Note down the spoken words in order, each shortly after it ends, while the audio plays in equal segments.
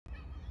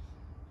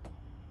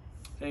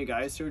Hey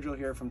guys, Sergio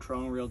here from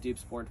Toronto Real Deep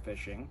Sport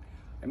Fishing.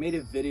 I made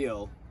a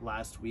video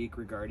last week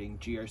regarding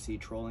GRC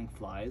trolling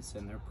flies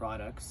and their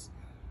products.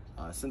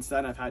 Since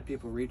then I've had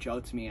people reach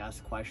out to me,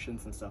 ask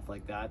questions and stuff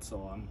like that,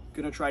 so I'm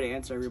going to try to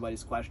answer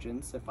everybody's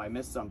questions. If I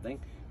missed something,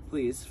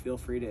 please feel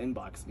free to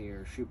inbox me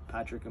or shoot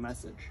Patrick a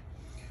message.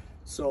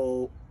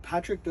 So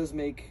Patrick does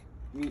make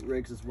meat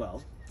rigs as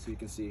well, so you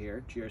can see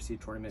here, GRC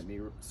tournament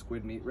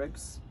squid meat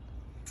rigs.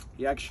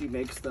 He actually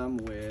makes them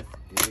with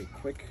a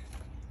quick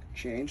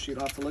change, so you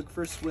don't have to look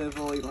for a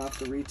swivel, you don't have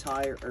to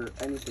retie or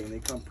anything. They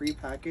come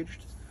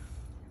pre-packaged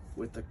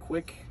with a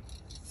quick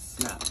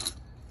snap.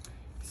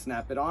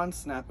 Snap it on,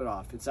 snap it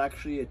off. It's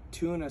actually a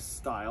tuna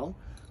style,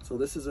 so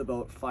this is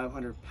about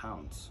 500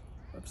 pounds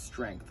of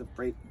strength, of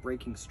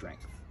breaking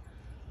strength.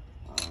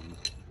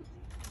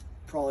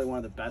 Probably one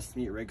of the best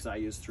meat rigs I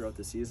use throughout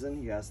the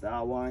season. He has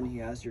that one, he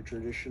has your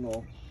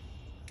traditional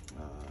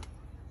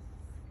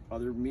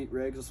other meat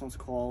rigs. This one's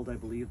called, I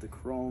believe, the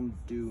Chrome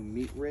Dew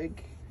meat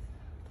rig.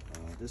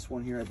 This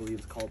one here, I believe,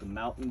 is called the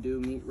Mountain Dew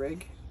meat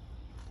rig.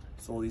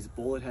 So these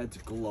bullet heads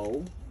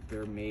glow.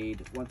 They're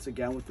made, once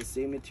again, with the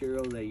same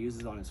material that he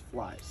uses on his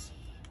flies.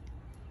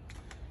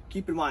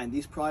 Keep in mind,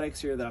 these products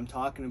here that I'm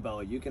talking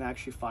about, you can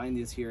actually find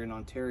these here in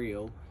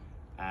Ontario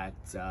at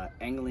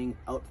angling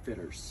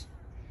outfitters.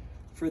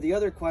 For the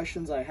other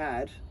questions I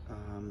had,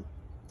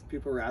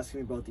 people were asking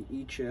me about the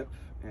E-chip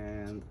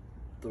and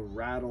the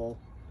rattle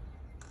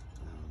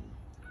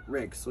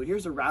rig. So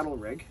here's a rattle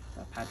rig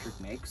that Patrick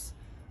makes.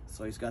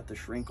 So he's got the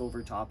shrink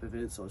over top of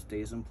it so it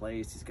stays in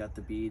place. He's got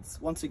the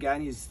beads. Once again,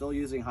 he's still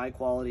using high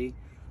quality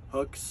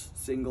hooks,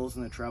 singles,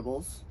 and the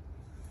trebles.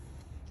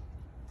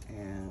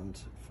 And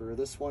for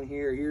this one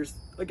here, here's,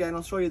 again,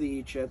 I'll show you the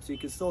E-chip. So you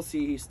can still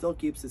see he still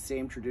keeps the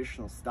same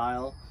traditional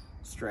style,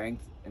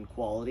 strength, and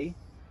quality.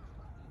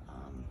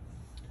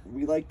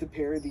 We like to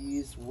pair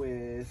these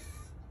with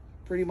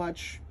pretty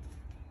much,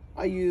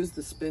 I use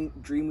the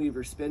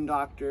Dreamweaver Spin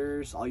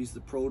Doctors. I'll use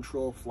the Pro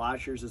Troll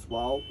flashers as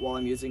well while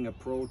I'm using a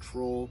Pro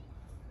Troll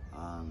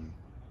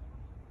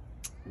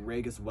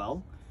rig as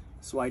well.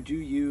 So I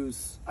do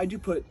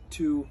put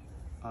two,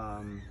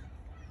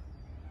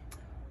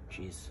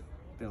 geez,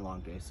 been a long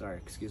day, sorry,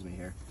 excuse me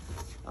here.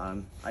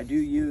 I do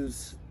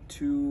use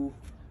two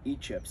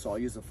E-chips. So I'll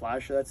use the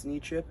flasher that's an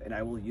E-chip, and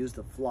I will use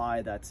the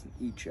fly that's an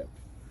E-chip.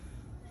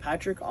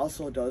 Patrick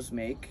also does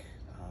make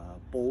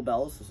bull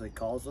bells, as he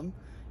calls them,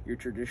 your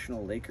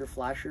traditional Laker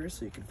flashers,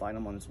 so you can find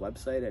them on his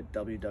website at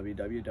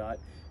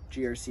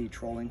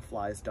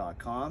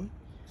www.grctrollingflies.com.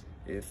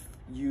 If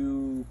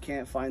you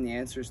can't find the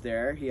answers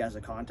there, he has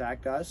a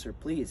contact us, or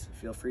please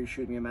feel free to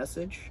shoot me a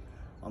message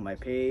on my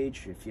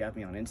page. If you have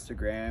me on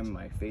Instagram,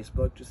 my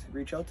Facebook, just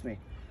reach out to me.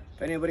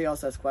 If anybody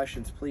else has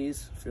questions,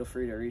 please feel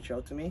free to reach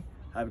out to me.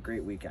 Have a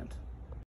great weekend.